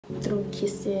through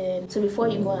kissing. So before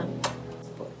you go on,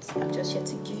 but I'm just here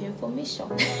to give you information.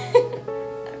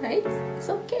 Alright, it's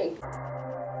okay.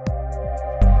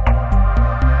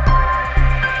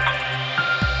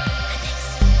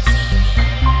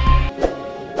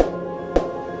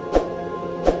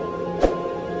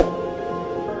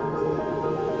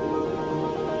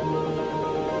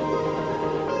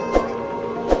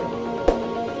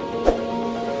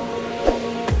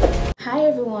 Hi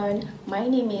everyone, my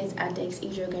name is Adex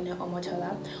Ijogene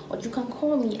Omotola, or you can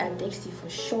call me Adexi for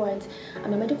short.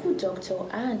 I'm a medical doctor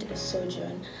and a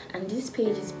surgeon, and this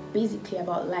page is basically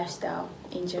about lifestyle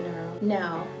in general.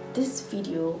 Now, this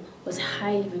video was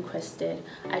highly requested.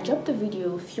 I dropped a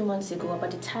video a few months ago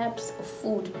about the types of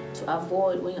food to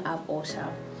avoid when you have ulcer.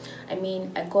 I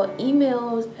mean, I got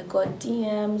emails, I got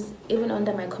DMs, even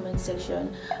under my comment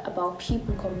section about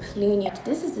people complaining.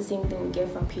 This is the same thing we get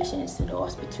from patients in the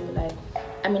hospital. Like,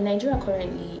 I'm in Nigeria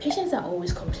currently. Patients are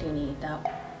always complaining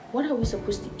that, what are we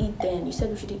supposed to eat then? You said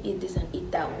we should eat this and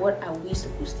eat that. What are we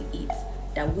supposed to eat?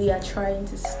 That we are trying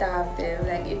to starve them.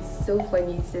 Like, it's so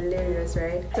funny, it's hilarious,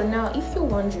 right? So now, if you're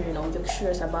wondering or you're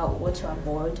curious about what to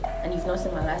avoid and you've not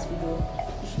seen my last video,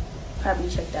 you should probably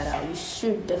check that out. You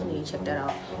should definitely check that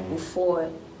out before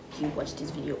you watch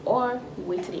this video, or you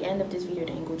wait to the end of this video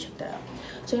then you go check that out.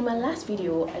 So in my last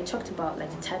video, I talked about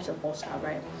like the types of ulcer,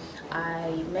 right? I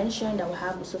mentioned that we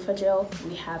have esophageal,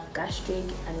 we have gastric,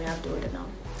 and we have duodenal.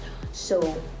 So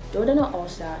duodenal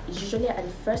ulcer is usually at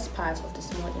the first part of the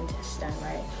small intestine,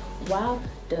 right? While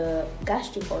the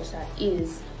gastric ulcer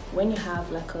is when you have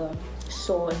like a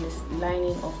sore in the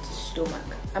lining of the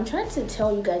stomach. I'm trying to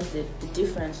tell you guys the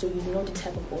difference so you know the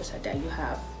type of ulcer that you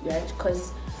have, right?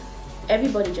 Because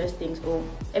everybody just thinks, oh,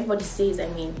 everybody says, I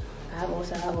mean, I have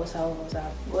ulcer, I have ulcer, I have ulcer.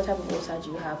 What type of ulcer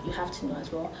do you have? You have to know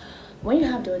as well. When you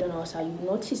have duodenal ulcer, you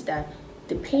notice that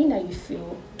the pain that you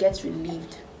feel gets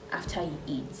relieved after you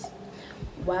eat.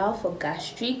 While for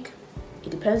gastric, it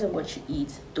depends on what you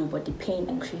eat, though, but the pain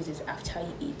increases after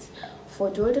you eat.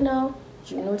 For duodenal,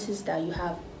 you notice that you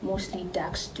have mostly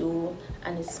dark stool,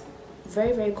 and it's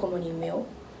very, very common in male.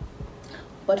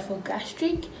 But for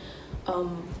gastric,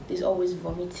 there's always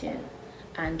vomiting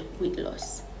and weight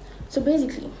loss. So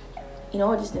basically, in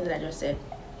all these things that I just said,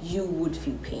 you would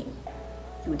feel pain.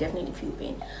 You would definitely feel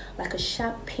pain, like a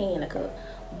sharp pain, like a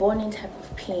burning type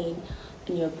of pain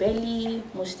in your belly,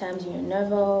 most times in your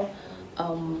navel,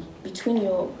 between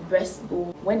your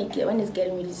breastbone. When it's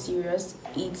getting really serious,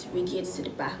 it radiates to the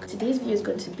back. Today's video is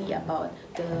going to be about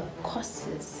the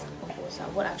causes of ulcer.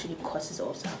 What actually causes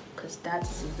ulcer? Because that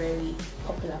is a very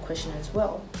popular question as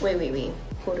well. Wait,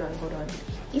 hold on.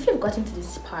 If you've gotten to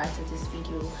this part of this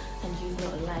video and you've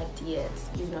not liked yet,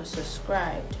 you've not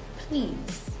subscribed,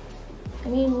 please, I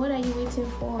mean, what are you waiting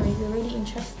for? If you're already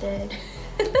interested,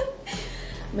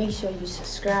 make sure you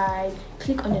subscribe,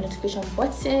 click on the notification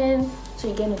button so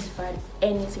you get notified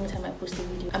any single time I post a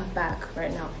video. I'm back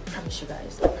right now, I promise you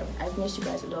guys. I've missed you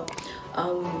guys a lot.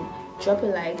 Drop a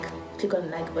like, click on the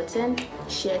like button,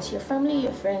 share it to your family,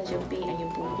 your friends, your bae and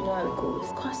your boo. You know how it goes.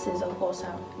 Causes of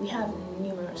ulcer. We have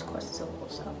numerous causes of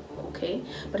ulcer, okay?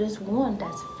 But there's one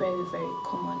that's very, very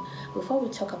common. Before we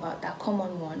talk about that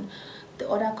common one, the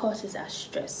other causes are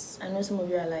stress. I know some of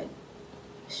you are like,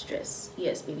 stress,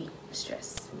 yes baby,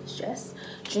 stress.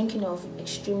 Drinking of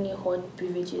extremely hot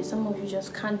beverages. Some of you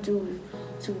just can't do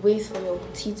to wait for your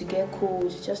tea to get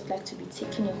cold. You just like to be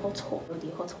taking a hot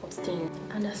thing.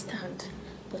 Understand,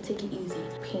 but take it easy.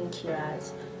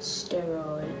 Painkillers,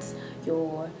 steroids,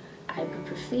 your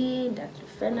ibuprofen,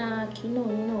 diclofenac, you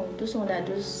know those ones that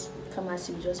those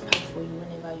pharmacy will just pack for you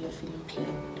whenever you're feeling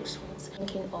pain. Those ones.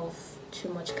 Drinking of too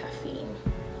much caffeine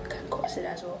can cause it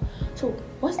as well. So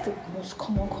what's the most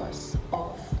common cause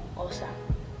of ulcer?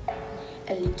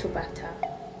 Helicobacter.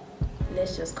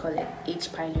 Let's just call it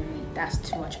H-PYLORI. That's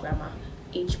too much grammar.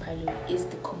 H-PYLORI is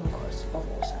the common cause of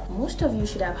ulcer. Most of you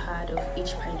should have heard of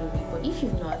H-PYLORI, but if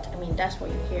you've not, I mean, that's what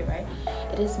you hear, right?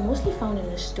 It is mostly found in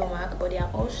the stomach, but there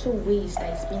are also ways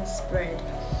that it's being spread.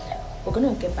 We're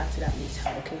gonna get back to that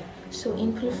later, okay? So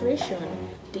in proliferation,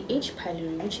 the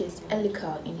H-PYLORI, which is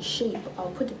helical in shape,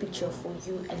 I'll put the picture for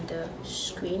you in the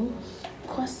screen,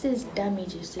 causes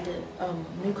damages to the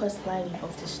mucous lining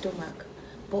of the stomach.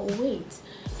 But wait,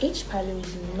 H-PYLORI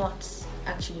is not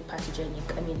actually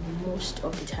pathogenic. I mean, most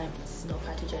of the time it's not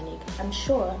pathogenic. I'm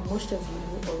sure most of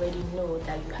you already know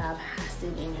that you have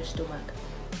acid in your stomach.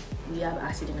 We have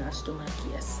acid in our stomach,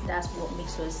 yes. That's what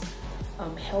makes us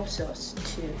helps us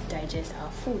to digest our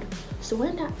food. So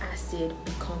when that acid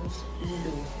becomes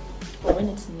low, or when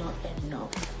it's not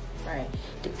enough, right,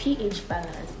 the pH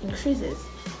balance increases,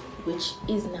 which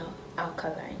is now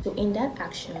alkaline. So in that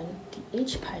action, the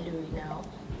H-PYLORI now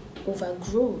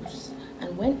overgrows,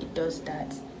 and when it does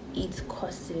that, it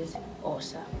causes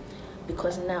ulcer,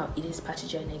 because now it is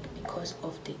pathogenic because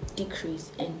of the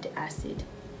decrease in the acid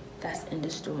that's in the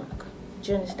stomach.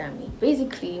 Do you understand me?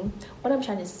 Basically, what I'm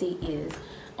trying to say is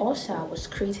ulcer was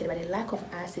created by the lack of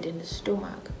acid in the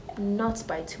stomach, not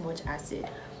by too much acid,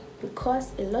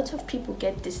 because a lot of people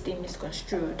get this thing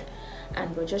misconstrued,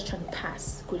 and we're just trying to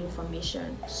pass good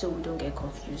information so we don't get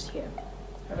confused here.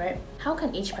 All right, how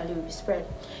can H. pylori be spread?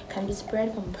 It can be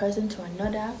spread from person to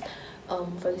another.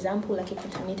 For example, like a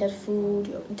contaminated food,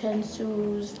 your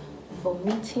utensils,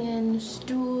 vomiting,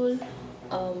 stool,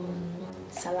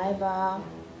 saliva,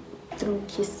 through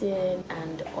kissing,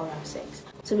 and oral sex.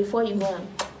 So before you go on,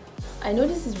 I know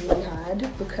this is really hard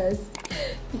because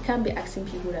you can't be asking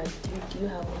people that do you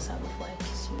have ulcer before I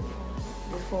kiss you,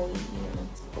 before we,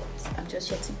 but I'm just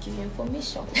here to give you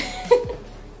information.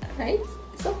 Right?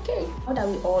 It's okay. Now that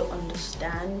we all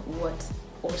understand what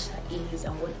ulcer is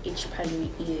and what H. pylori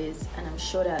is, and I'm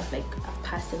sure that I've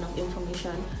passed enough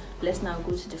information, let's now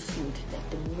go to the food, like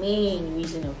the main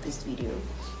reason of this video,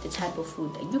 the type of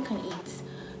food that you can eat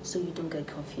so you don't get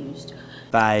confused.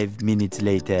 5 minutes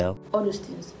later. All those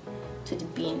things to the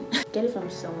bin. Get it from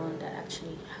someone that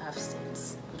actually have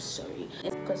sense. I'm sorry,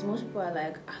 because most people are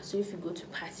like, so if you go to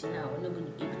party now, we're not going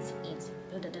to be able to eat.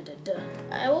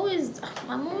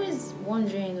 I'm always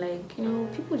wondering,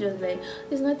 people just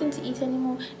there's nothing to eat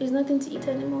anymore. There's nothing to eat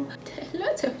anymore. There are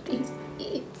lots of things to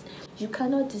eat. You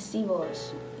cannot deceive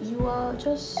us. You are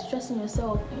just stressing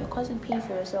yourself and you're causing pain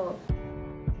for yourself.